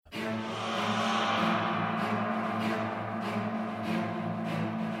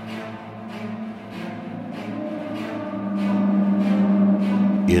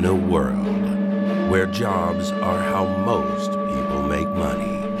In a world where jobs are how most people make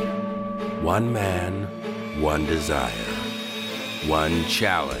money, one man, one desire, one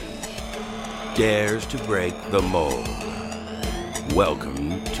challenge dares to break the mold.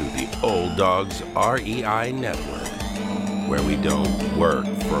 Welcome to the Old Dogs REI Network, where we don't work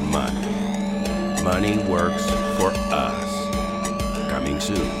for money. Money works for us. Coming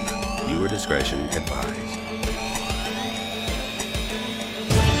soon. Viewer discretion advised.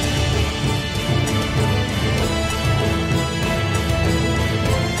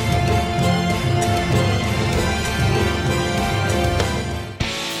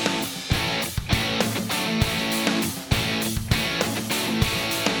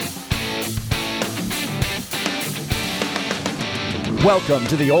 Welcome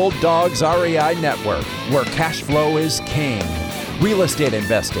to the Old Dogs REI Network, where cash flow is king. Real estate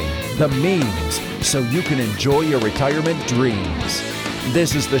investing, the means, so you can enjoy your retirement dreams.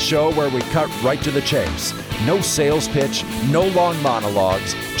 This is the show where we cut right to the chase. No sales pitch, no long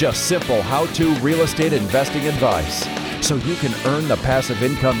monologues, just simple how-to real estate investing advice, so you can earn the passive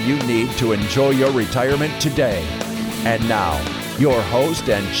income you need to enjoy your retirement today. And now, your host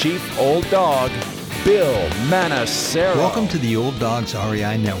and chief old dog, Bill Manassero. Welcome to the Old Dogs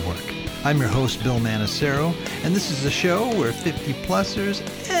REI Network. I'm your host, Bill Manassero, and this is a show where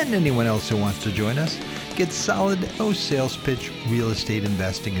 50-plussers and anyone else who wants to join us get solid, no sales pitch real estate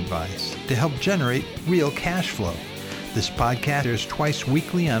investing advice to help generate real cash flow. This podcast airs twice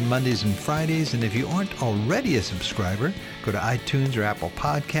weekly on Mondays and Fridays, and if you aren't already a subscriber, go to iTunes or Apple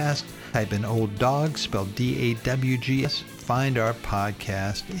Podcasts, type in Old Dogs, spelled D-A-W-G-S, find our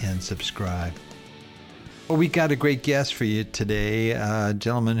podcast, and subscribe. Well, we got a great guest for you today, a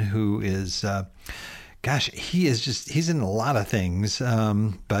gentleman who is, he's in a lot of things,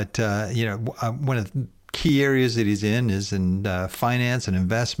 but one of the key areas that he's in is in finance and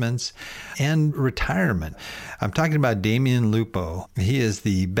investments and retirement. I'm talking about Damian Lupo. He is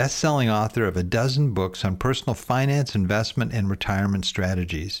the best-selling author of a dozen books on personal finance, investment, and retirement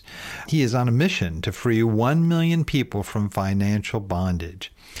strategies. He is on a mission to free 1 million people from financial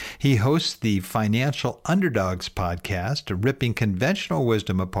bondage. He hosts the Financial Underdogs podcast, ripping conventional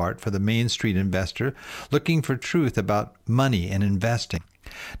wisdom apart for the Main Street investor looking for truth about money and investing.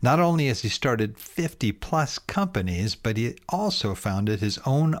 Not only has he started 50-plus companies, but he also founded his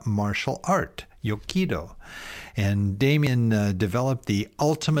own martial art, Yokido. And Damian developed the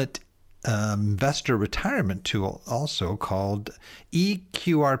ultimate investor retirement tool also called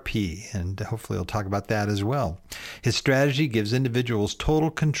EQRP, and hopefully he'll talk about that as well. His strategy gives individuals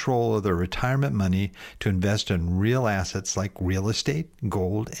total control of their retirement money to invest in real assets like real estate,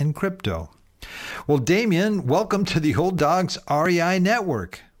 gold, and crypto. Well, Damian, welcome to the Old Dogs REI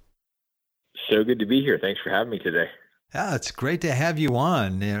Network. So good to be here. Thanks for having me today. Yeah, it's great to have you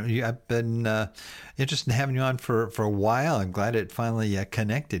on. I've been interested in having you on for a while. I'm glad it finally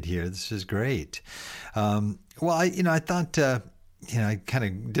connected here. This is great. I thought I kind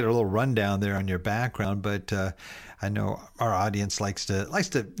of did a little rundown there on your background, but I know our audience likes to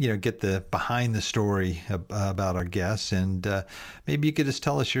get the behind the story about our guests, and maybe you could just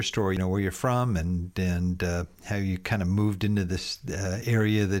tell us your story. Where you're from and how you kind of moved into this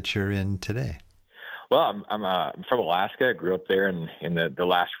area that you're in today. Well, I'm from Alaska. I grew up there in the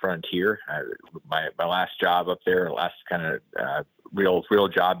last frontier. My last job up there, last kind of real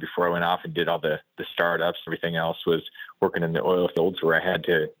job before I went off and did all the startups, everything else, was working in the oil fields, where I had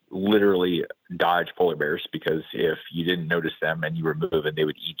to literally dodge polar bears, because if you didn't notice them and you were moving, they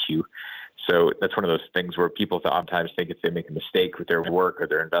would eat you. So that's one of those things where people oftentimes think if they make a mistake with their work or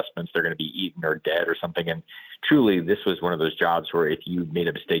their investments, they're going to be eaten or dead or something. And truly, this was one of those jobs where if you made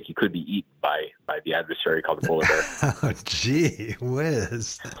a mistake, you could be eaten by the adversary called the polar bear. Oh, gee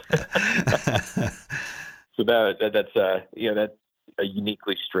whiz. So that's a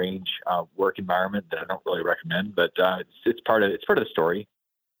uniquely strange work environment that I don't really recommend, but it's part of the story.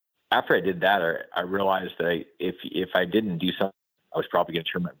 After I did that, I realized that if I didn't do something, I was probably going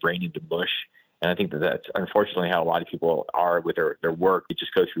to turn my brain into mush. And I think that's unfortunately how a lot of people are with their work. They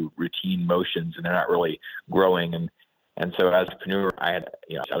just go through routine motions and they're not really growing. And so as an entrepreneur, I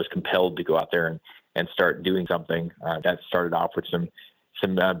was compelled to go out there and start doing something. That started off with some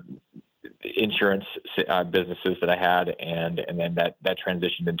insurance businesses that I had, and then that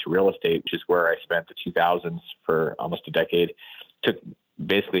transitioned into real estate, which is where I spent the 2000s for almost a decade. Took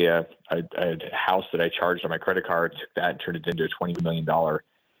basically a house that I charged on my credit card, took that and turned it into a $20 million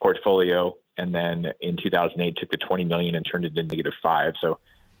portfolio. And then in 2008, took the $20 million and turned it into -5. So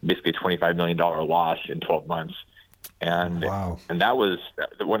basically a $25 million loss in 12 months. And wow. And that was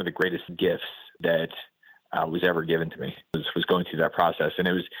one of the greatest gifts that was ever given to me. Was going through that process, and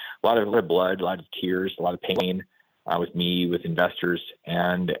it was a lot of blood, a lot of tears, a lot of pain with me, with investors,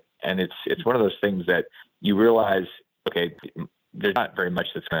 and it's one of those things that you realize, okay, there's not very much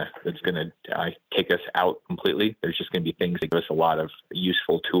that's gonna take us out completely. There's just going to be things that give us a lot of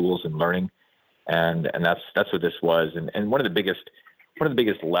useful tools and learning, and that's what this was. And one of the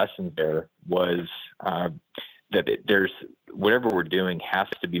biggest lessons there was that there's whatever we're doing has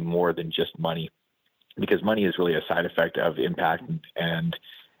to be more than just money, because money is really a side effect of impact and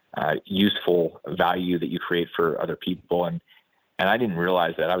useful value that you create for other people. And I didn't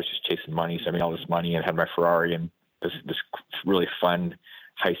realize that. I was just chasing money. So I made all this money and had my Ferrari and this really fun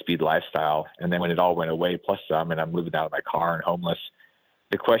high-speed lifestyle. And then when it all went away, plus some, and I'm living out of my car and homeless,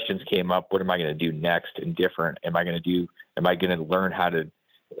 the questions came up: what am I going to do next and different? Am I going to learn how to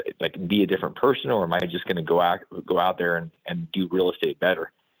be a different person, or am I just going to go out there and do real estate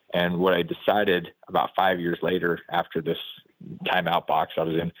better? And what I decided about 5 years later, after this timeout box I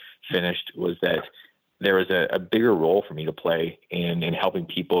was in finished, was that there was a bigger role for me to play in helping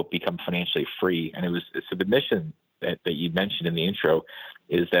people become financially free. And so the mission that you mentioned in the intro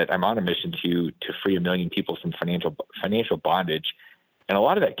is that I'm on a mission to free 1 million people from financial bondage. And a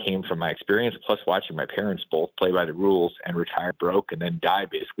lot of that came from my experience, plus watching my parents both play by the rules and retire broke and then die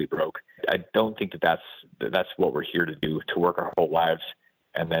basically broke. I don't think that's what we're here to do, to work our whole lives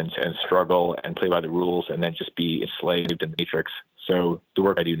and struggle and play by the rules and then just be enslaved in the matrix. So the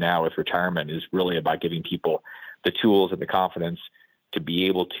work I do now with retirement is really about giving people the tools and the confidence to be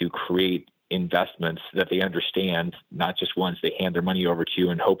able to create investments that they understand, not just ones they hand their money over to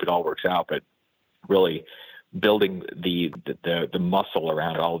and hope it all works out, but really building the muscle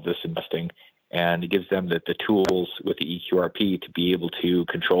around all of this investing. And it gives them the tools with the EQRP to be able to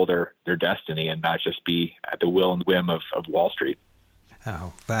control their destiny and not just be at the will and whim of Wall Street.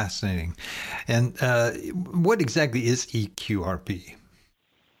 Oh, fascinating. And what exactly is EQRP?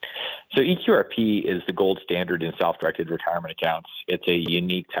 So EQRP is the gold standard in self-directed retirement accounts. It's a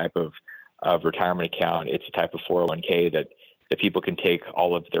unique type of retirement account. It's a type of 401k that people can take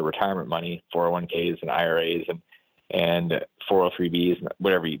all of their retirement money, 401ks and IRAs and 403bs, and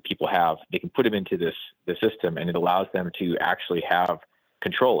whatever people have, they can put them into the system, and it allows them to actually have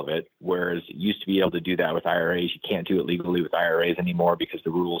control of it. Whereas you used to be able to do that with IRAs. You can't do it legally with IRAs anymore because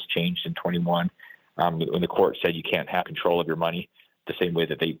the rules changed in 21 when the court said you can't have control of your money the same way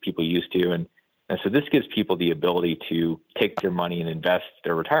that people used to. And so this gives people the ability to take their money and invest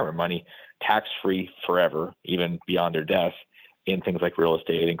their retirement money tax-free forever, even beyond their death, in things like real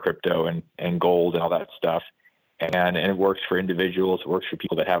estate and crypto and gold and all that stuff. And it works for individuals. It works for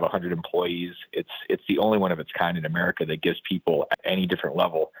people that have 100 employees. It's the only one of its kind in America that gives people at any different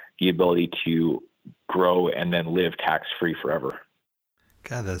level the ability to grow and then live tax-free forever.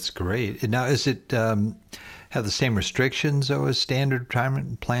 God, that's great. Now, is it have the same restrictions as standard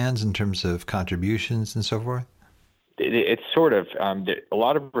retirement plans in terms of contributions and so forth? It's sort of a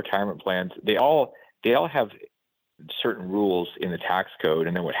lot of retirement plans. They all have certain rules in the tax code,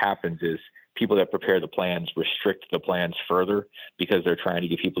 and then what happens is people that prepare the plans restrict the plans further because they're trying to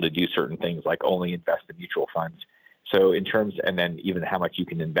get people to do certain things like only invest in mutual funds. So in terms, and then even how much you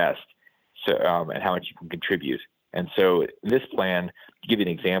can invest, so and how much you can contribute. And so this plan, to give you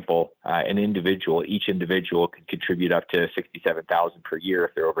an example, each individual can contribute up to $67,000 per year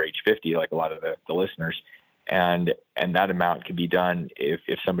if they're over age 50, like a lot of the listeners. And that amount can be done if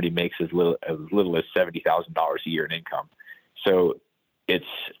somebody makes as little as $70,000 a year in income. So it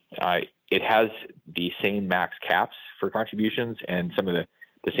has the same max caps for contributions and some of the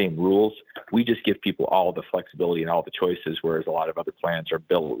same rules. We just give people all the flexibility and all the choices, whereas a lot of other plans are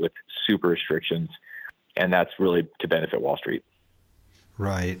built with super restrictions, and that's really to benefit Wall Street.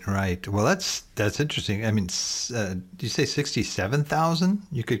 Right. Well, that's interesting. I mean, do you say 67,000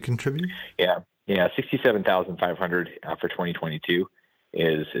 you could contribute? Yeah, 67,500 for 2022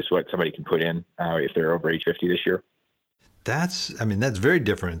 is what somebody can put in if they're over age 50 this year. That's very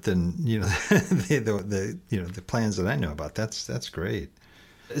different than the plans that I know about. That's great.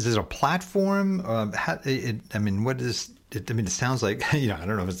 Is it a platform? What is it? I mean, it sounds like I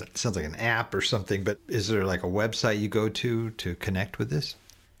don't know if it sounds like an app or something. But is there like a website you go to connect with this?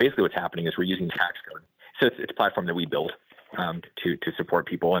 Basically, what's happening is we're using tax code. So it's a platform that we build to support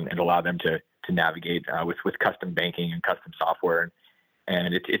people and allow them to navigate with custom banking and custom software.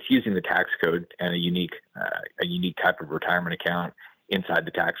 And it's using the tax code and a unique type of retirement account inside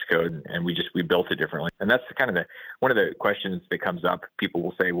the tax code, and we built it differently. And that's kind of one of the questions that comes up. People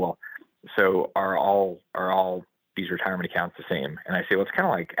will say, well, so are all these retirement accounts the same? And I say, well, it's kind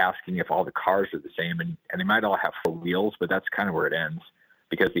of like asking if all the cars are the same, and they might all have four wheels, but that's kind of where it ends,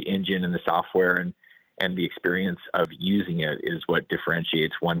 because the engine and the software and and the experience of using it is what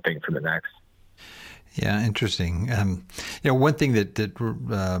differentiates one thing from the next. Yeah, interesting. One thing that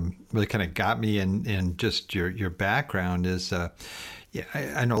really kind of got me in just your background is,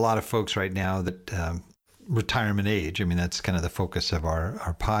 I know a lot of folks right now that retirement age. I mean, that's kind of the focus of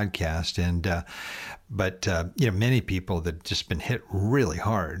our podcast, but many people that just been hit really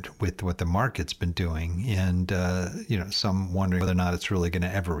hard with what the market's been doing, and some wondering whether or not it's really going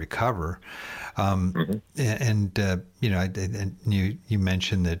to ever recover. And you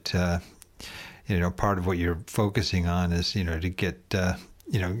mentioned that. Part of what you're focusing on is, to get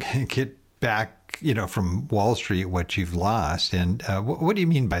back, from Wall Street what you've lost. And what do you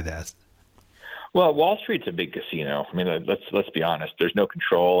mean by that? Well, Wall Street's a big casino. I mean, let's be honest. There's no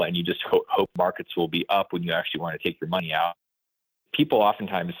control, and you just hope markets will be up when you actually want to take your money out. People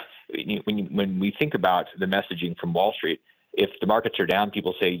oftentimes, when we think about the messaging from Wall Street, if the markets are down,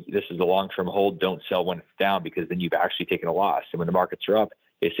 people say this is a long-term hold. Don't sell when it's down, because then you've actually taken a loss. And when the markets are up,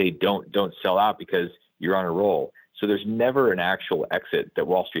 they say don't sell out because you're on a roll. So there's never an actual exit that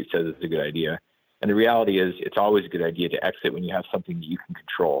Wall Street says is a good idea. And the reality is it's always a good idea to exit when you have something that you can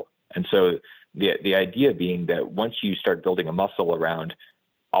control. And so the idea being that once you start building a muscle around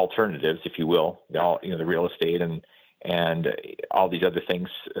alternatives, if you will, the real estate and all these other things,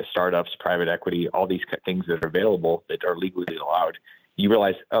 startups, private equity, all these things that are available that are legally allowed, you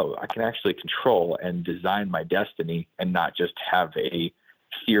realize, I can actually control and design my destiny and not just have a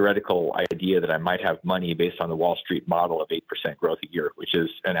theoretical idea that I might have money based on the Wall Street model of 8% growth a year, which is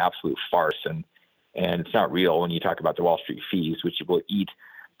an absolute farce. And it's not real when you talk about the Wall Street fees, which will eat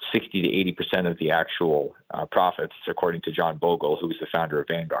 60 to 80% of the actual profits, according to John Bogle, who was the founder of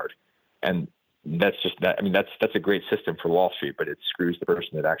Vanguard. And that's just that. I mean, that's a great system for Wall Street, but it screws the person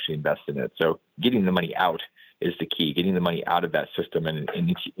that actually invests in it. So getting the money out is the key. Getting the money out of that system and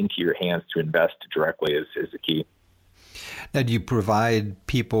into your hands to invest directly is the key. Now, do you provide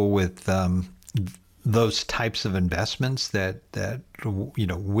people with those types of investments that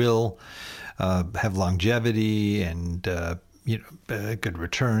will have longevity and good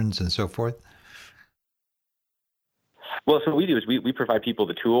returns and so forth? Well, so what we do is we provide people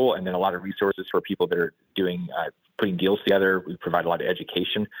the tool and then a lot of resources for people that are doing putting deals together. We provide a lot of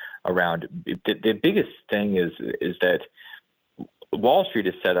education around the biggest thing is that Wall Street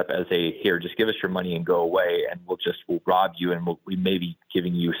is set up as here, just give us your money and go away, and we'll rob you, and we may be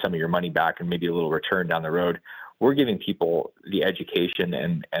giving you some of your money back and maybe a little return down the road. We're giving people the education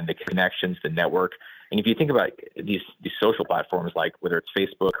and the connections, the network. And if you think about these social platforms, like whether it's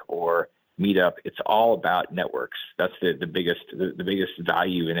Facebook or Meetup, it's all about networks. That's the biggest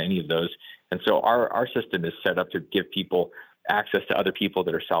value in any of those. And so our system is set up to give people access to other people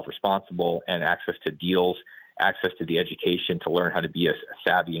that are self-responsible and access to deals, access to the education to learn how to be a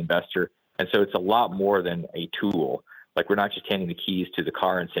savvy investor. And so it's a lot more than a tool. Like, we're not just handing the keys to the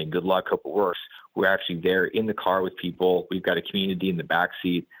car and saying, good luck, hope it works. We're actually there in the car with people. We've got a community in the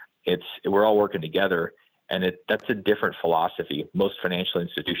backseat. We're all working together. And that's a different philosophy. Most financial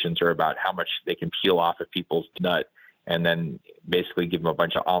institutions are about how much they can peel off of people's nut and then basically give them a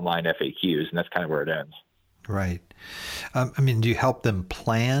bunch of online FAQs. And that's kind of where it ends. Right. Do you help them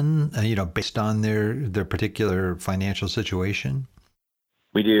plan, based on their particular financial situation?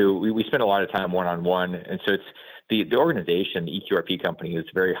 We do. We spend a lot of time one-on-one. And so it's the organization, the EQRP company, is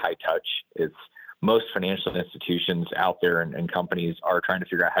very high touch. It's most financial institutions out there and companies are trying to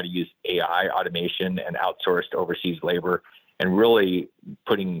figure out how to use AI automation and outsourced overseas labor, and really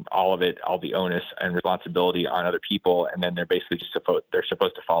putting all the onus and responsibility on other people. And then they're basically they're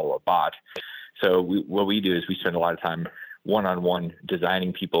supposed to follow a bot. So what we do is we spend a lot of time one-on-one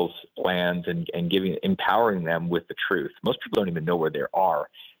designing people's plans and empowering them with the truth. Most people don't even know where they are.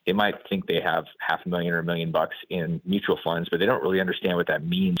 They might think they have $500,000 or $1 million in mutual funds, but they don't really understand what that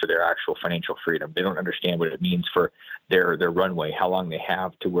means for their actual financial freedom. They don't understand what it means for their runway, how long they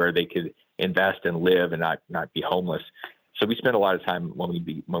have to where they could invest and live and not be homeless. So we spent a lot of time when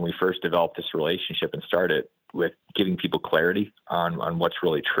we first developed this relationship and started with giving people clarity on what's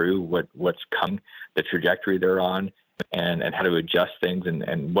really true, what's coming, the trajectory they're on, and how to adjust things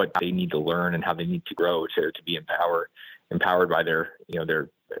and what they need to learn and how they need to grow to be empowered by their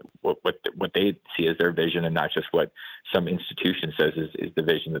what they see as their vision, and not just what some institution says is the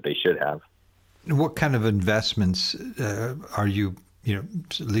vision that they should have. What kind of investments are you,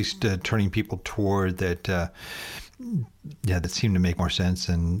 at least turning people toward that seem to make more sense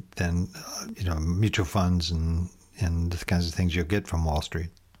than mutual funds and the kinds of things you'll get from Wall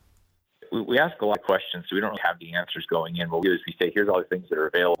Street? We ask a lot of questions, so we don't have the answers going in. What we do is we say, here's all the things that are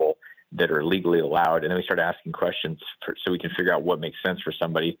available that are legally allowed, and then we start asking questions so we can figure out what makes sense for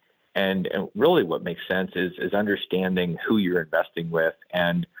somebody. And really what makes sense is understanding who you're investing with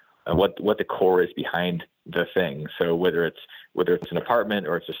and what the core is behind the thing. So whether it's an apartment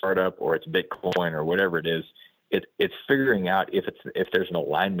or it's a startup or it's Bitcoin or whatever it is, it's figuring out if there's an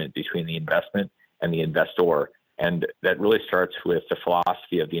alignment between the investment and the investor. And that really starts with the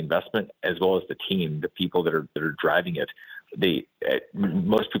philosophy of the investment as well as the team, the people that are driving it.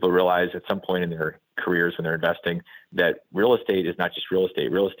 Most people realize at some point in their careers when they're investing that real estate is not just real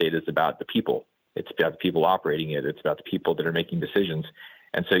estate. Real estate is about the people. It's about the people operating it. It's about the people that are making decisions.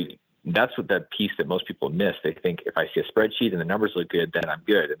 And so that's what that piece that most people miss. They think if I see a spreadsheet and the numbers look good, then I'm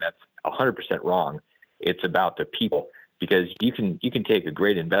good. And that's 100% wrong. It's about the people, because you can take a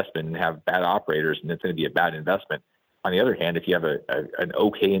great investment and have bad operators and it's going to be a bad investment. On the other hand, if you have an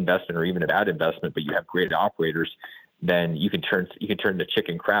okay investment or even a bad investment, but you have great operators, then you can turn the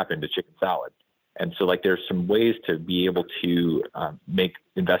chicken crap into chicken salad. And so there's some ways to be able to make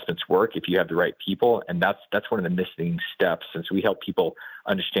investments work if you have the right people. And that's one of the missing steps. And so we help people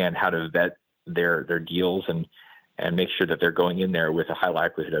understand how to vet their deals and make sure that they're going in there with a high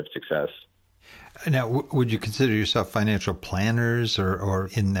likelihood of success. Now, would you consider yourself financial planners or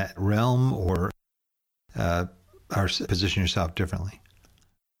in that realm, or position yourself differently?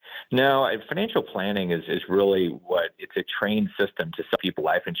 No, financial planning is really it's a trained system to sell people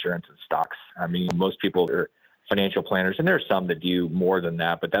life insurance and stocks. I mean, most people are financial planners, and there are some that do more than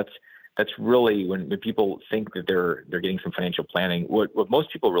that, but that's really when people think that they're getting some financial planning. What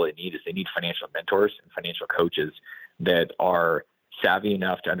most people really need is they need financial mentors and financial coaches that are savvy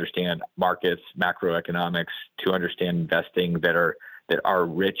enough to understand markets, macroeconomics, to understand investing, that are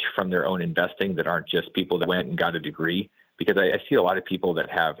rich from their own investing, that aren't just people that went and got a degree. Because I see a lot of people that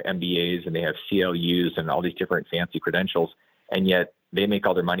have MBAs and they have CLUs and all these different fancy credentials, and yet they make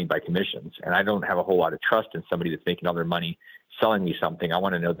all their money by commissions. And I don't have a whole lot of trust in somebody that's making all their money selling me something. I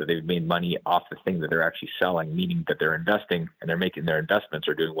want to know that they've made money off the thing that they're actually selling, meaning that they're investing and they're making their investments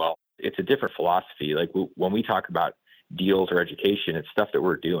are doing well. It's a different philosophy. When we talk about deals or education, it's stuff that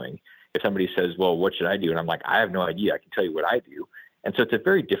we're doing. If somebody says, well, what should I do? And I'm like, I have no idea. I can tell you what I do. And so it's a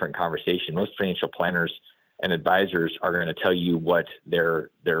very different conversation. Most financial planners and advisors are going to tell you what their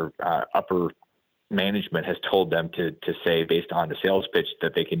upper management has told them to say based on the sales pitch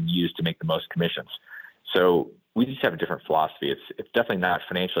that they can use to make the most commissions. So we just have a different philosophy. It's definitely not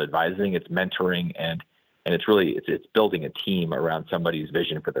financial advising. It's mentoring, and it's really it's building a team around somebody's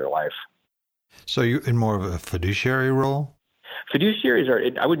vision for their life. So you're in more of a fiduciary role?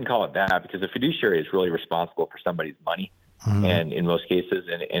 Fiduciaries I wouldn't call it that, because a fiduciary is really responsible for somebody's money. Mm-hmm. And in most cases,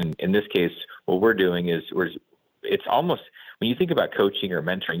 and in this case, what we're doing is it's almost, when you think about coaching or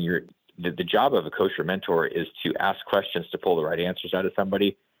mentoring, the job of a coach or mentor is to ask questions to pull the right answers out of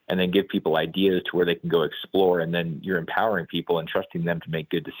somebody, and then give people ideas to where they can go explore. And then you're empowering people and trusting them to make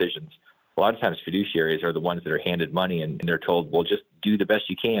good decisions. A lot of times fiduciaries are the ones that are handed money and they're told, well, just do the best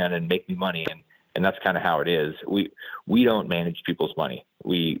you can and make me money. And that's kind of how it is. We don't manage people's money.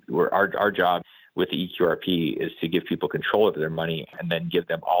 Our job with the EQRP is to give people control over their money and then give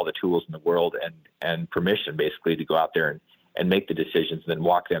them all the tools in the world and permission basically to go out there and make the decisions, and then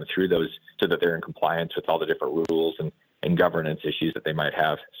walk them through those so that they're in compliance with all the different rules and governance issues that they might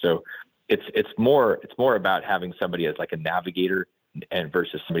have. So it's more about having somebody as like a navigator and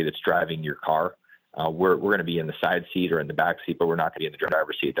versus somebody that's driving your car. We're going to be in the side seat or in the back seat, but we're not going to be in the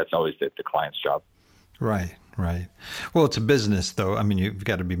driver's seat. That's always the client's job. Right. Well, it's a business, though. I mean, you've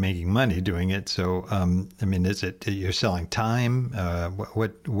got to be making money doing it. So, is it you're selling time?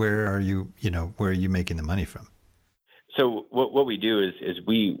 Where are you making the money from? So what we do is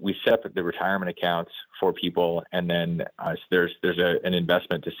we set up the retirement accounts for people, and then there's an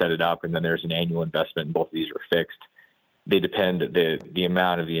investment to set it up, and then there's an annual investment, and both of these are fixed. They depend, the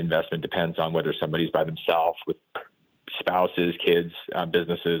amount of the investment depends on whether somebody's by themselves with spouses, kids,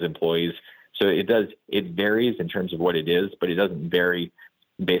 businesses, employees. So it varies in terms of what it is, but it doesn't vary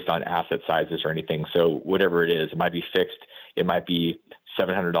based on asset sizes or anything. So whatever it is, it might be fixed. It might be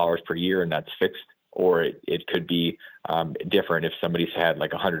 $700 per year, and that's fixed, or it could be different if somebody's had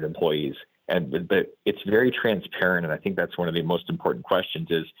like 100 employees. But it's very transparent, and I think that's one of the most important questions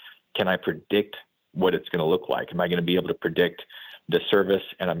is, can I predict what it's going to look like? Am I going to be able to predict the service,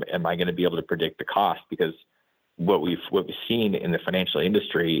 and am I going to be able to predict the cost? Because what we've seen in the financial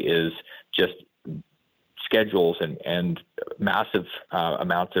industry is just schedules and massive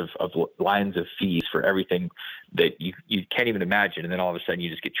amounts of lines of fees for everything that you can't even imagine, and then all of a sudden you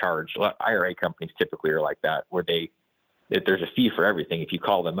just get charged. IRA companies typically are like that, where there's a fee for everything. If you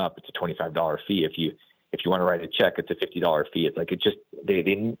call them up, it's a $25 fee. If you want to write a check, it's a $50 fee. It's like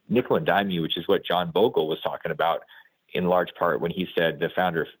they nickel and dime you, which is what John Bogle was talking about in large part when he said, the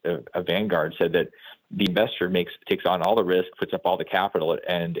founder of Vanguard said that the investor takes on all the risk, puts up all the capital,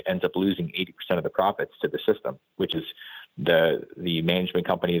 and ends up losing 80% of the profits to the system, which is the management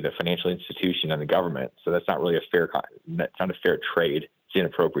company, the financial institution, and the government. So that's not really that's not a fair trade. It's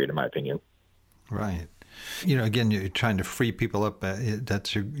inappropriate, in my opinion. Right. Again, you're trying to free people up.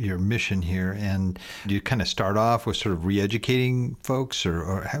 That's your mission here. And do you kind of start off with sort of re-educating folks,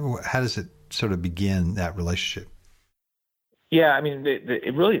 or how does it sort of begin that relationship? Yeah, I mean,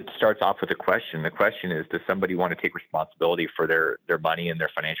 it really starts off with a question. The question is, does somebody want to take responsibility for their money and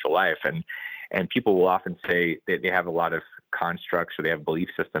their financial life? And people will often say that they have a lot of constructs or they have belief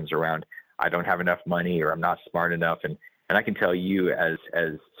systems around, I don't have enough money or I'm not smart enough. And I can tell you, as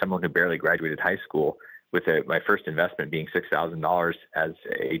someone who barely graduated high school, with my first investment being $6,000 as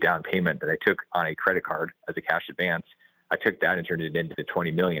a down payment that I took on a credit card as a cash advance, I took that and turned it into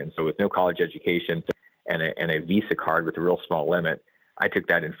 $20 million. So with no college education and a Visa card with a real small limit, I took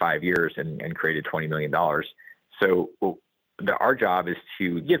that in 5 years and created $20 million. So our job is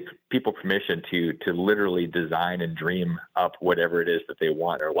to give people permission to literally design and dream up whatever it is that they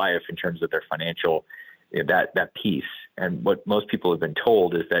want in their life in terms of their financial, that piece. And what most people have been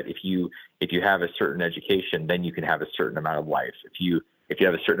told is that if you have a certain education, then you can have a certain amount of life. If you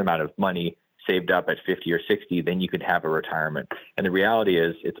have a certain amount of money saved up at 50 or 60, then you can have a retirement. And the reality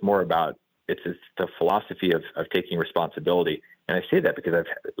is, it's more about it's the philosophy of taking responsibility. And I say that because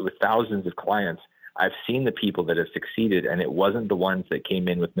with thousands of clients, I've seen the people that have succeeded, and it wasn't the ones that came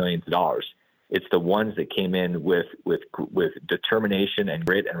in with millions of dollars. It's the ones that came in with determination and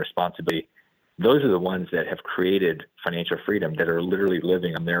grit and responsibility. Those are the ones that have created financial freedom, that are literally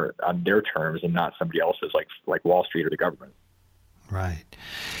living on their terms and not somebody else's, like Wall Street or the government. Right.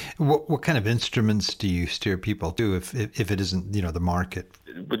 What kind of instruments do you steer people to if it isn't, the market?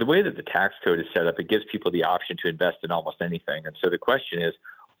 With the way that the tax code is set up, it gives people the option to invest in almost anything. And so the question is,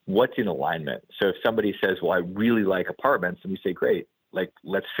 what's in alignment? So if somebody says, well, I really like apartments, and we say, great,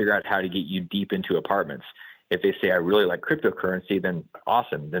 let's figure out how to get you deep into apartments. If they say, I really like cryptocurrency, then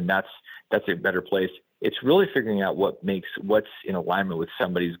awesome. Then that's a better place. It's really figuring out what's in alignment with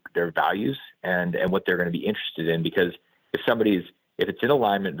their values and what they're going to be interested in. Because if it's in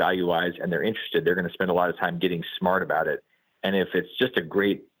alignment value-wise and they're interested, they're going to spend a lot of time getting smart about it. And if it's just a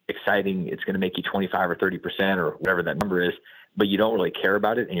great, exciting, it's going to make you 25 or 30% or whatever that number is, but you don't really care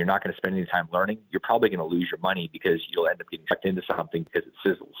about it and you're not going to spend any time learning, you're probably going to lose your money because you'll end up getting sucked into something because it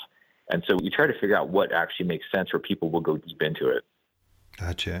sizzles. And so you try to figure out what actually makes sense where people will go deep into it.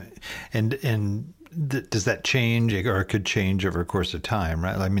 Gotcha. And does that change, or it could change over the course of time,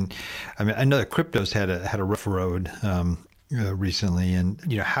 right? I mean, I know that crypto's had a rough road recently, and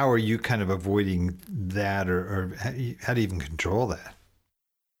how are you kind of avoiding that, or how do you even control that?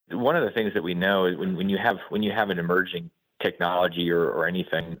 One of the things that we know is when you have an emerging technology or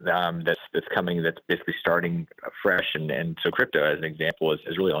anything that's coming, that's basically starting fresh, and so crypto, as an example,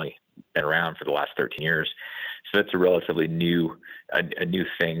 has really only been around for the last 13 years. So that's a relatively new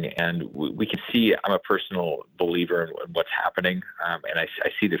thing, and we can see. I'm a personal believer in what's happening, and I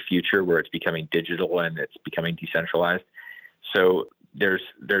see the future where it's becoming digital and it's becoming decentralized. So there's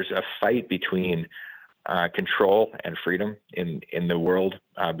a fight between control and freedom in the world,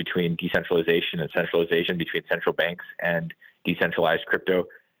 between decentralization and centralization, between central banks and decentralized crypto.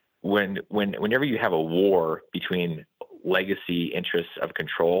 Whenever you have a war between legacy interests of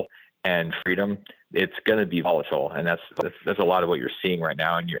control and freedom, it's going to be volatile, and that's a lot of what you're seeing right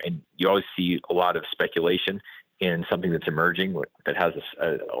now. And you always see a lot of speculation in something that's emerging that has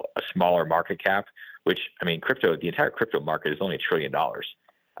a smaller market cap. Which, I mean, the entire crypto market is only $1 trillion.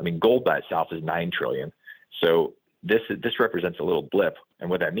 I mean, gold by itself is $9 trillion. So this represents a little blip, and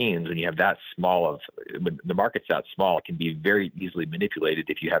what that means when you have when the market's that small, it can be very easily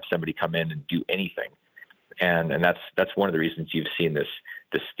manipulated if you have somebody come in and do anything. And that's one of the reasons you've seen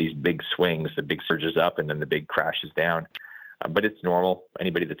these big swings, the big surges up and then the big crashes down. But it's normal.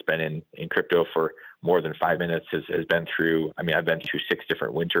 Anybody that's been in crypto for more than 5 minutes has been through. I mean, I've been through 6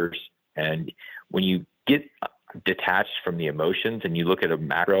 different winters. And when you get detached from the emotions and you look at a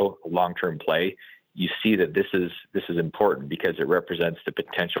macro long-term play, you see that this is important because it represents the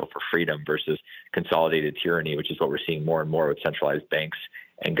potential for freedom versus consolidated tyranny, which is what we're seeing more and more with centralized banks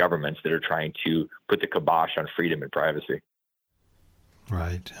and governments that are trying to put the kibosh on freedom and privacy.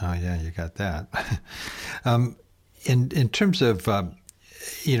 Right. Oh, yeah, you got that. In terms of,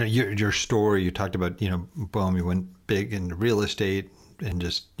 your story, you talked about, boom, you went big into real estate and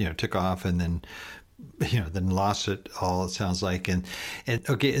just, took off, and then, then lost it all, it sounds like. And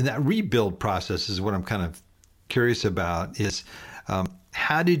okay, and that rebuild process is what I'm kind of curious about is,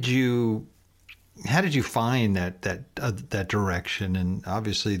 how did you how did you find that direction? And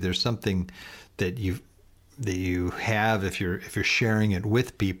obviously, there's something that you have if you're sharing it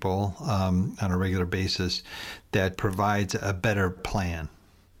with people on a regular basis that provides a better plan.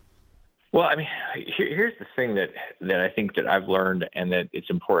 Well, I mean, here's the thing that I think that I've learned, and that it's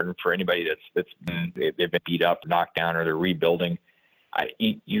important for anybody they've been beat up, knocked down, or they're rebuilding.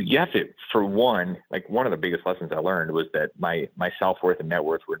 You have to, for one, like one of the biggest lessons I learned was that my self-worth and net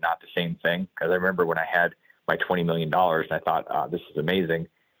worth were not the same thing. Because I remember when I had my $20 million, and I thought, this is amazing.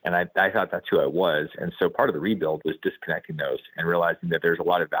 And I thought that's who I was. And so part of the rebuild was disconnecting those and realizing that there's a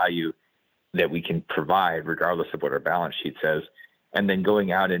lot of value that we can provide regardless of what our balance sheet says. And then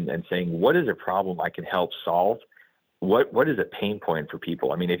going out and saying, what is a problem I can help solve? What is a pain point for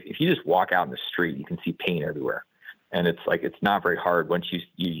people? I mean, if you just walk out in the street, you can see pain everywhere. And it's like, it's not very hard once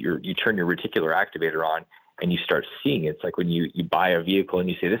you turn your reticular activator on and you start seeing it. It's like when you buy a vehicle and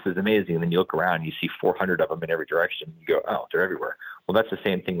you say, this is amazing. And then you look around and you see 400 of them in every direction. You go, oh, they're everywhere. Well, that's the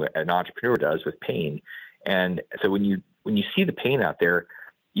same thing an entrepreneur does with pain. And so when you see the pain out there,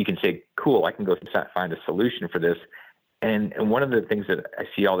 you can say, cool, I can go find a solution for this. And one of the things that I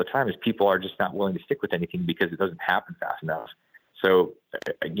see all the time is people are just not willing to stick with anything because it doesn't happen fast enough. So,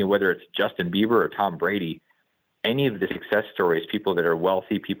 whether it's Justin Bieber or Tom Brady, any of the success stories, people that are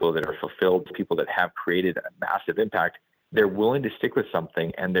wealthy, people that are fulfilled, people that have created a massive impact, they're willing to stick with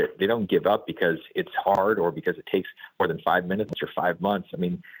something, and they don't give up because it's hard or because it takes more than 5 minutes or 5 months. I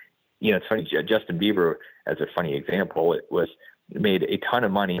mean, it's funny, Justin Bieber, as a funny example, made a ton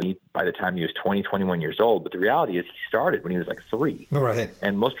of money by the time he was 20, 21 years old. But the reality is he started when he was like 3. Right.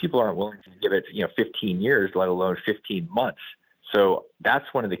 And most people aren't willing to give it, 15 years, let alone 15 months. So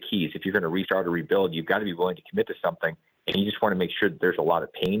that's one of the keys. If you're going to restart or rebuild, you've got to be willing to commit to something. And you just want to make sure that there's a lot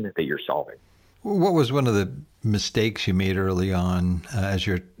of pain that you're solving. What was one of the mistakes you made early on as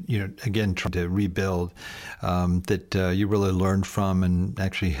you're, again, trying to rebuild that you really learned from and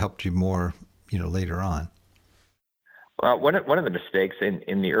actually helped you more, later on? Well, one of the mistakes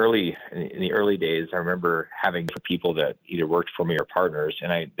in the early days, I remember having people that either worked for me or partners,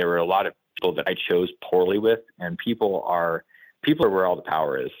 and there were a lot of people that I chose poorly with, and people are where all the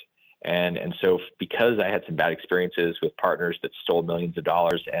power is. And so because I had some bad experiences with partners that stole millions of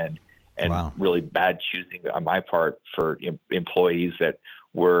dollars and Wow. really bad choosing on my part for employees that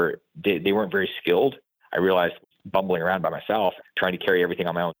they weren't very skilled, I realized bumbling around by myself, trying to carry everything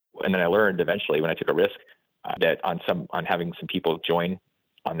on my own. And then I learned eventually when I took a risk that on having some people join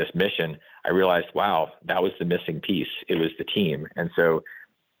on this mission, I realized, wow, that was the missing piece. It was the team. And so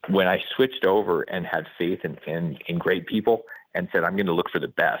when I switched over and had faith in great people and said, I'm going to look for the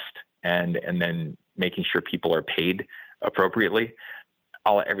best, and then making sure people are paid appropriately,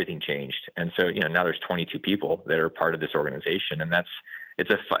 everything changed. And so, now there's 22 people that are part of this organization, and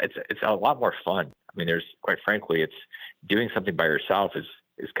it's a lot more fun. I mean, quite frankly, it's doing something by yourself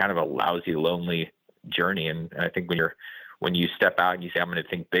is kind of a lousy, lonely journey. And I think when you step out and you say, I'm going to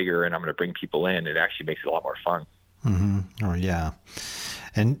think bigger and I'm going to bring people in, it actually makes it a lot more fun. Mm-hmm. Oh, yeah.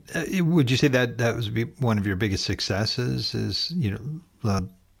 And would you say that was one of your biggest successes is,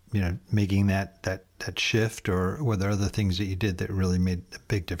 making that shift, or were there other things that you did that really made a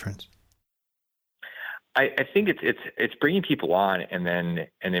big difference? I think it's bringing people on and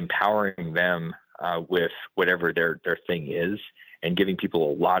empowering them with whatever their thing is, and giving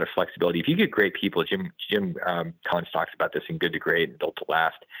people a lot of flexibility. If you get great people, Jim Collins talks about this in Good to Great and Built to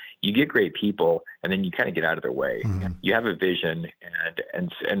Last. You get great people, and then you kind of get out of their way. Mm-hmm. You have a vision,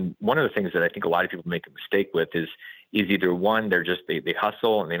 and one of the things that I think a lot of people make a mistake with is either one, they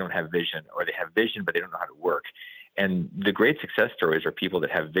hustle and they don't have vision, or they have vision but they don't know how to work. And the great success stories are people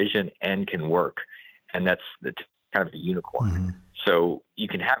that have vision and can work, and that's kind of a unicorn. Mm-hmm. So you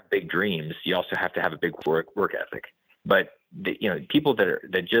can have big dreams. You also have to have a big work ethic. But people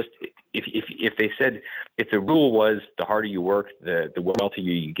that just, if they said, if the rule was the harder you work, the wealthier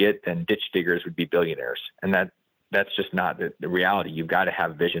you get, then ditch diggers would be billionaires. And that's just not the reality. You've got to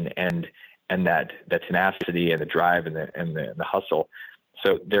have vision and that tenacity and the drive and the hustle.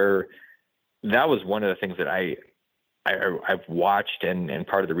 So that was one of the things that I've watched, and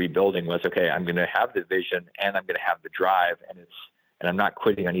part of the rebuilding was, okay, I'm going to have the vision and I'm going to have the drive, and I'm not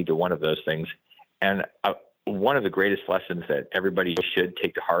quitting on either one of those things. And one of the greatest lessons that everybody should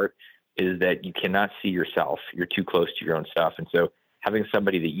take to heart is that you cannot see yourself. You're too close to your own stuff. And so having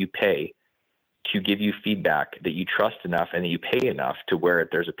somebody that you pay to give you feedback, that you trust enough and that you pay enough to where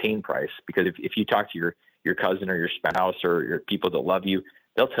there's a pain price. Because if you talk to your cousin or your spouse or your people that love you,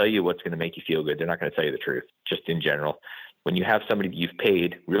 they'll tell you what's going to make you feel good. They're not going to tell you the truth, just in general. When you have somebody that you've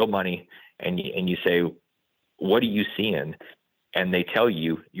paid real money and you say, what are you seeing? and they tell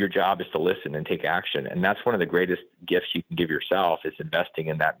you your job is to listen and take action. And that's one of the greatest gifts you can give yourself, is investing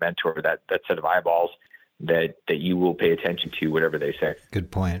in that mentor, that set of eyeballs that you will pay attention to whatever they say.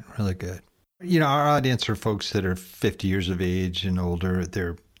 Good point. Really good. Our audience are folks that are 50 years of age and older.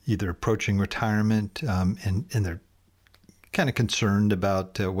 They're either approaching retirement and they're kind of concerned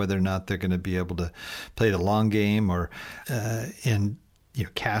about whether or not they're going to be able to play the long game, or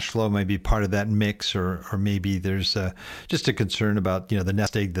cash flow may be part of that mix, or maybe there's just a concern about the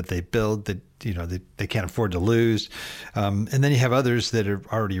nest egg that they build that they can't afford to lose, and then you have others that are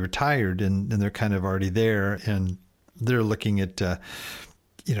already retired and they're kind of already there, and they're looking at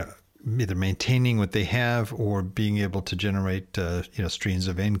either maintaining what they have or being able to generate streams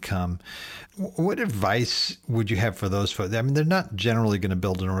of income. What advice would you have for those folks? I mean, they're not generally going to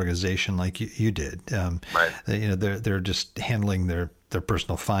build an organization like you did. Right. They're just handling their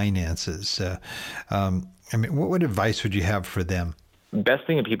personal finances. What advice would you have for them? Best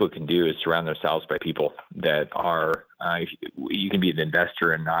thing that people can do is surround themselves by people that are, you can be an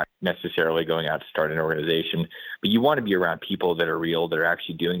investor and not necessarily going out to start an organization, but you want to be around people that are real, that are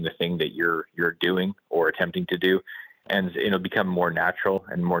actually doing the thing that you're doing or attempting to do, and it'll become more natural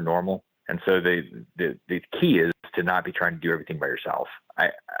and more normal. And so the key is to not be trying to do everything by yourself.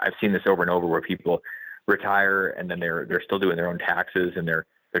 I've seen this over and over where people retire and then they're still doing their own taxes, and they're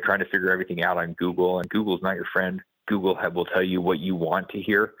trying to figure everything out on Google, and Google's not your friend. Google will tell you what you want to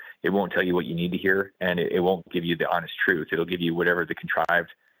hear. It won't tell you what you need to hear, and it won't give you the honest truth. It'll give you whatever the contrived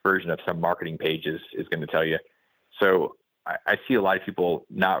version of some marketing page is going to tell you. So I see a lot of people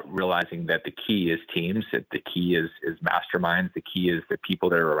not realizing that the key is teams, that the key is masterminds, the key is the people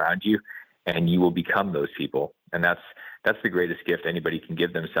that are around you, and you will become those people. And that's the greatest gift anybody can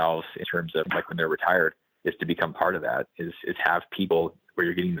give themselves in terms of like when they're retired, is to become part of that, is have people where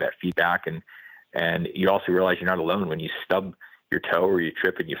you're getting that feedback, and you also realize you're not alone. When you stub your toe or you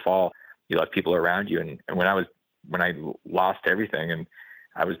trip and you fall, you have people around you. And when I lost everything and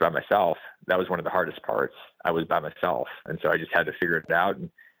I was by myself, that was one of the hardest parts. I was by myself. And so I just had to figure it out. And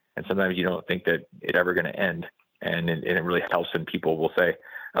sometimes you don't think that it's ever going to end. And it really helps when people will say,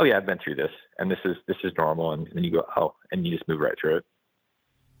 oh yeah, I've been through this, and this is normal. And then you go, oh, and you just move right through it.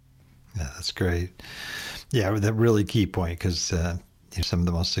 Yeah, that's great. Yeah, that really key point, because some of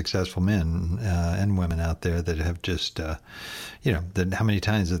the most successful men and women out there that have just, that how many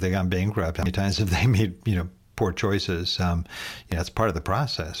times have they gone bankrupt? How many times have they made, poor choices? It's part of the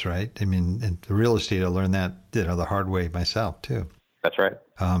process, right? I mean, in real estate, I learned that, the hard way myself too. That's right.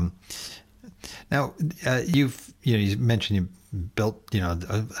 Now, you mentioned you built,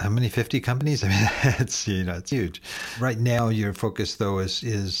 how many, 50 companies? I mean, it's huge. Right now, your focus though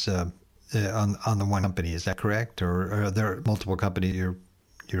is on the one company. Is that correct? Or are there multiple companies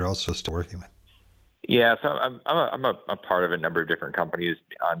you're also still working with? Yeah, so I'm a part of a number of different companies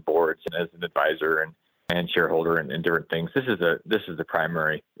on boards and as an advisor and shareholder and different things. This is the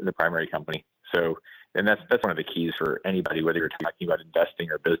primary company. So, and that's one of the keys for anybody, whether you're talking about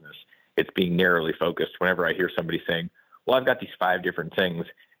investing or business. It's being narrowly focused. Whenever I hear somebody saying, well, I've got these 5 different things,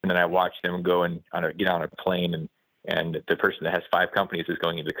 and then I watch them go and get on a plane, and the person that has 5 companies is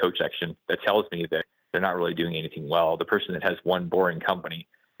going into the coach section, that tells me that they're not really doing anything well. The person that has one boring company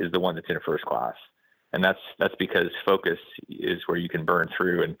is the one that's in first class. And that's because focus is where you can burn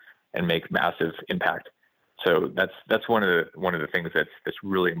through and make massive impact. So that's one of the things that's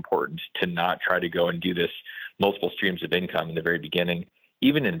really important, to not try to go and do this multiple streams of income in the very beginning.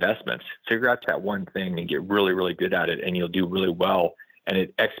 Even investments, figure out that one thing and get really, really good at it, and you'll do really well. And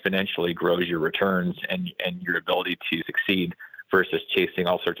it exponentially grows your returns and your ability to succeed versus chasing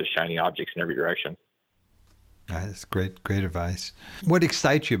all sorts of shiny objects in every direction. That's great advice. What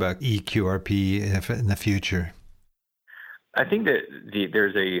excites you about EQRP in the future? I think that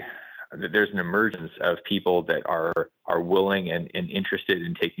there's an emergence of people that are willing and interested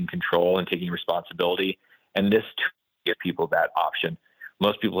in taking control and taking responsibility. And this gives people that option.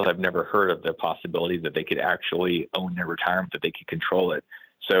 Most people have never heard of the possibility that they could actually own their retirement, that they could control it.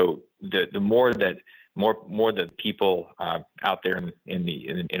 So the more that people out there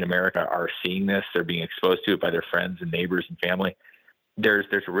in America are seeing this, they're being exposed to it by their friends and neighbors and family, there's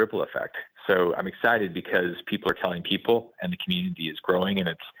a ripple effect. So I'm excited because people are telling people, and the community is growing,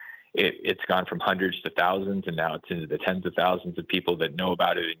 and it's gone from hundreds to thousands, and now it's into the tens of thousands of people that know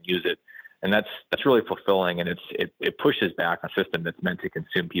about it and use it. And that's really fulfilling, and it pushes back a system that's meant to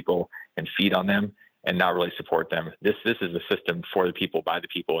consume people and feed on them and not really support them. This is a system for the people, by the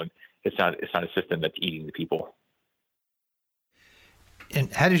people, and it's not a system that's eating the people.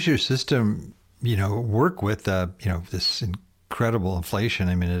 And how does your system, work with this incredible inflation.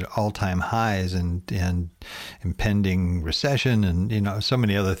 I mean, at all-time highs, and impending recession, and so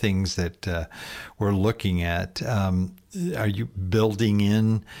many other things that we're looking at. Are you building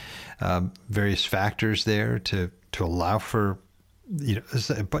in various factors there to allow for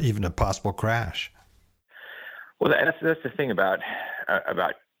even a possible crash? Well, that's the thing about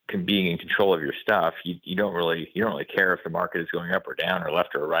being in control of your stuff. You don't really care if the market is going up or down or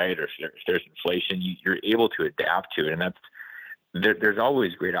left or right, or if there's inflation. You're able to adapt to it, and there's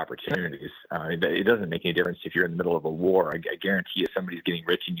always great opportunities. It doesn't make any difference if you're in the middle of a war. I guarantee you somebody's getting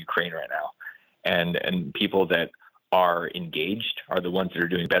rich in Ukraine right now, and people that are engaged are the ones that are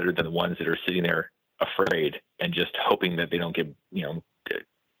doing better than the ones that are sitting there afraid and just hoping that they don't get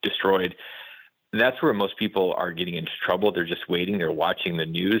destroyed. That's where most people are getting into trouble. They're just waiting. They're watching the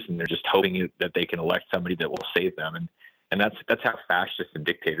news, and they're just hoping that they can elect somebody that will save them. And that's how fascists and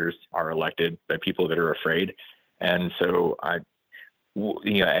dictators are elected, by people that are afraid. And so I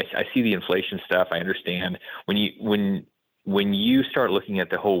see the inflation stuff. I understand when you start looking at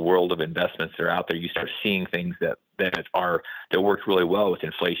the whole world of investments that are out there, you start seeing things that work really well with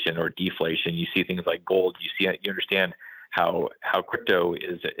inflation or deflation. You see things like gold. You understand how crypto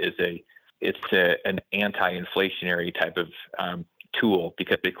is an anti-inflationary type of tool,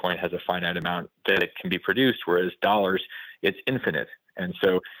 because Bitcoin has a finite amount that it can be produced, whereas dollars, it's infinite. And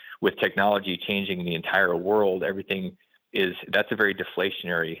so with technology changing the entire world, that's a very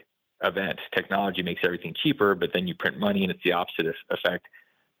deflationary event. Technology makes everything cheaper, but then you print money and it's the opposite effect.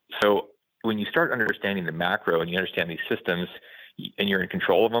 So when you start understanding the macro and you understand these systems and you're in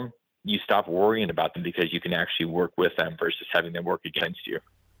control of them, you stop worrying about them because you can actually work with them versus having them work against you.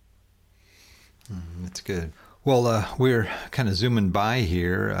 That's good. Well, we're kind of zooming by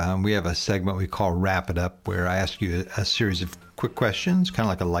here. We have a segment we call Wrap It Up, where I ask you a series of quick questions, kind of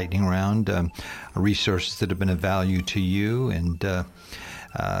like a lightning round, resources that have been of value to you. And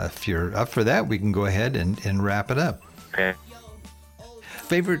if you're up for that, we can go ahead and wrap it up. Okay.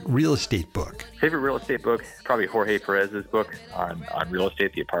 Favorite real estate book? Favorite real estate book? Probably Jorge Perez's book on real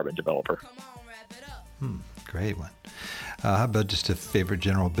estate, The Apartment Developer. Great one. How about just a favorite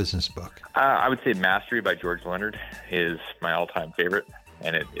general business book? I would say Mastery by George Leonard is my all-time favorite,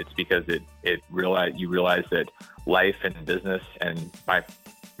 and it's because you realize that life and business and my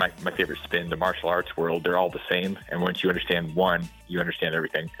favorite spin, the martial arts world, they're all the same. And once you understand one, you understand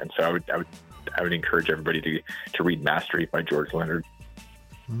everything. And so I would encourage everybody to read Mastery by George Leonard.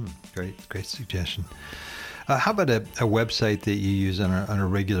 Great suggestion. How about a website that you use on a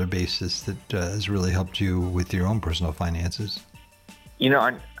regular basis that has really helped you with your own personal finances?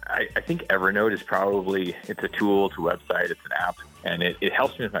 I think Evernote is it's a tool, it's a website, it's an app, and it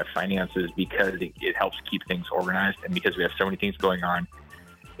helps me with my finances because it helps keep things organized. And because we have so many things going on,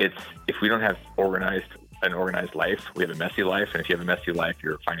 if we don't have an organized life, we have a messy life. And if you have a messy life,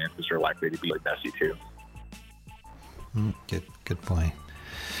 your finances are likely to be messy too. Good point.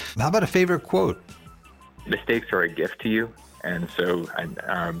 How about a favorite quote? Mistakes are a gift to you, and so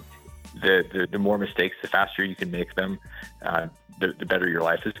the more mistakes, the faster you can make them, the better your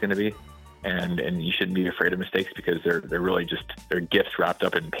life is going to be, and you shouldn't be afraid of mistakes because they're really they're gifts wrapped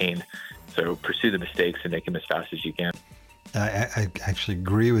up in pain. So pursue the mistakes and make them as fast as you can. I actually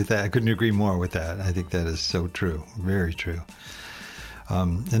agree with that. I couldn't agree more with that. I think that is so true, very true.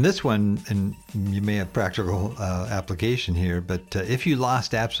 And this one, and you may have practical application here, but if you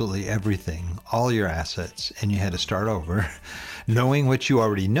lost absolutely everything, all your assets, and you had to start over, knowing what you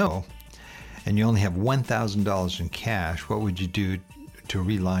already know, and you only have $1,000 in cash, what would you do to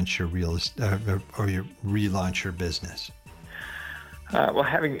relaunch your relaunch your business? Well,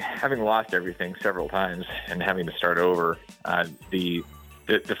 having lost everything several times and having to start over, the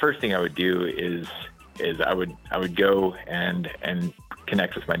first thing I would do is I would go and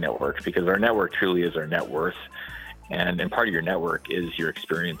connect with my network, because our network truly is our net worth, and part of your network is your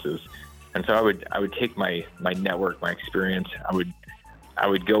experiences. And so I would take my network, my experience. I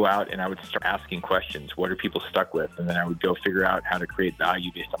would go out and I would start asking questions. What are people stuck with? And then I would go figure out how to create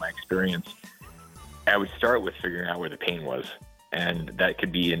value based on my experience. I would start with figuring out where the pain was. And that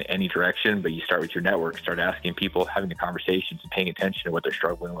could be in any direction, but you start with your network, start asking people, having the conversations and paying attention to what they're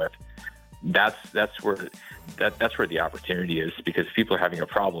struggling with. That's where the opportunity is, because if people are having a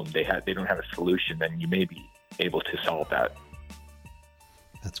problem, they don't have a solution, then you may be able to solve that.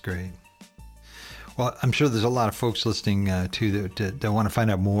 That's great. Well, I'm sure there's a lot of folks listening that want to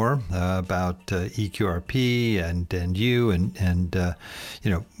find out more about EQRP and you and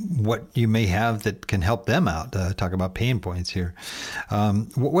what you may have that can help them out. Talk about pain points here.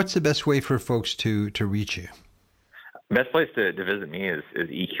 What's the best way for folks to reach you? The best place to visit me is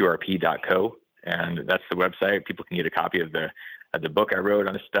eqrp.co. and that's the website. People can get a copy of the book I wrote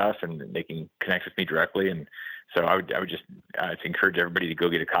on this stuff, and they can connect with me directly. And so I would just to encourage everybody to go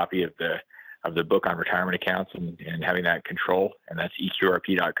get a copy of the book on retirement accounts and having that control. And that's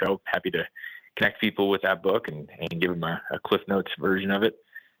eqrp.co. Happy to connect people with that book and give them a Cliff Notes version of it,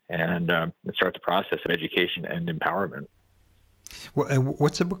 and start the process of education and empowerment.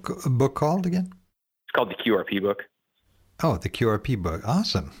 What's the book called again? It's called the QRP book. Oh, the QRP book.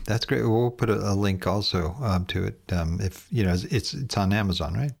 Awesome. That's great. We'll put a link also to it. If it's on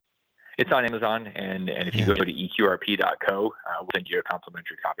Amazon, right? It's on Amazon, and if you go to eqrp.co, we'll send you a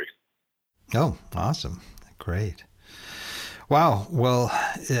complimentary copy. Oh, awesome. Great. Wow. Well,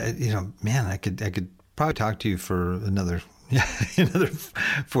 man, I could probably talk to you for another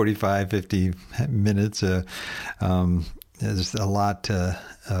 45, 50 minutes. There's a lot of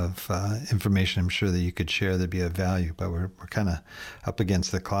information I'm sure that you could share that'd be of value, but we're kind of up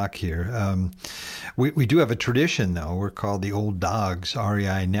against the clock here. We do have a tradition, though. We're called the Old Dogs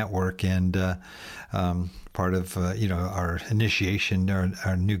REI Network, and part of our initiation,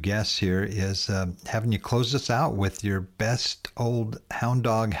 our new guests here, is having you close us out with your best old hound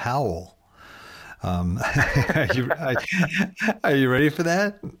dog howl. Are you ready for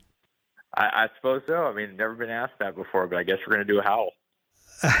that? I suppose so. I mean, never been asked that before, but I guess we're going to do a howl.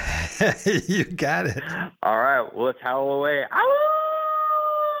 You got it. All right. Well, let's howl away. Ow!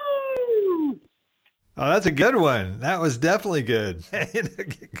 Oh, that's a good one. That was definitely good.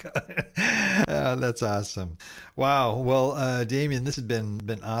 That's awesome. Wow. Well, Damien, this has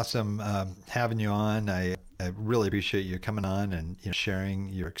been awesome having you on. I really appreciate you coming on and sharing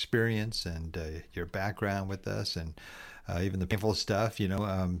your experience and your background with us, and even the painful stuff.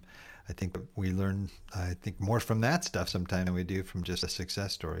 I think we learn, more from that stuff sometimes than we do from just a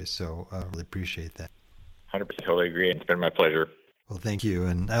success story. So I really appreciate that. 100% totally agree. It's been my pleasure. Well, thank you.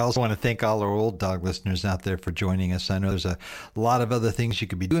 And I also want to thank all our Old Dog listeners out there for joining us. I know there's a lot of other things you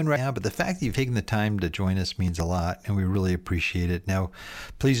could be doing right now, but the fact that you've taken the time to join us means a lot, and we really appreciate it. Now,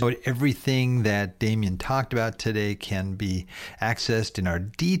 please note everything that Damien talked about today can be accessed in our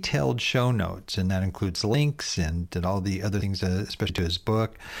detailed show notes, and that includes links and all the other things, especially to his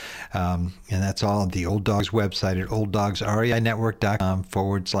book. And that's all at the Old Dogs website at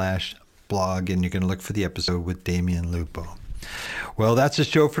olddogsreinetwork.com/blog, and you can look for the episode with Damien Lupo. Well, that's the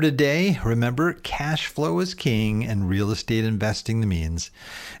show for today. Remember, cash flow is king and real estate investing the means.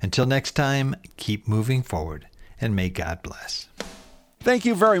 Until next time, keep moving forward, and may God bless. Thank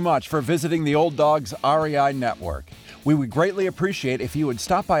you very much for visiting the Old Dogs REI Network. We would greatly appreciate if you would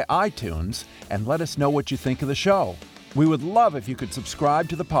stop by iTunes and let us know what you think of the show. We would love if you could subscribe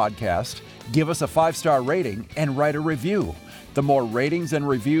to the podcast, give us a 5-star rating, and write a review. The more ratings and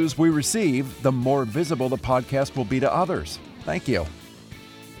reviews we receive, the more visible the podcast will be to others. Thank you.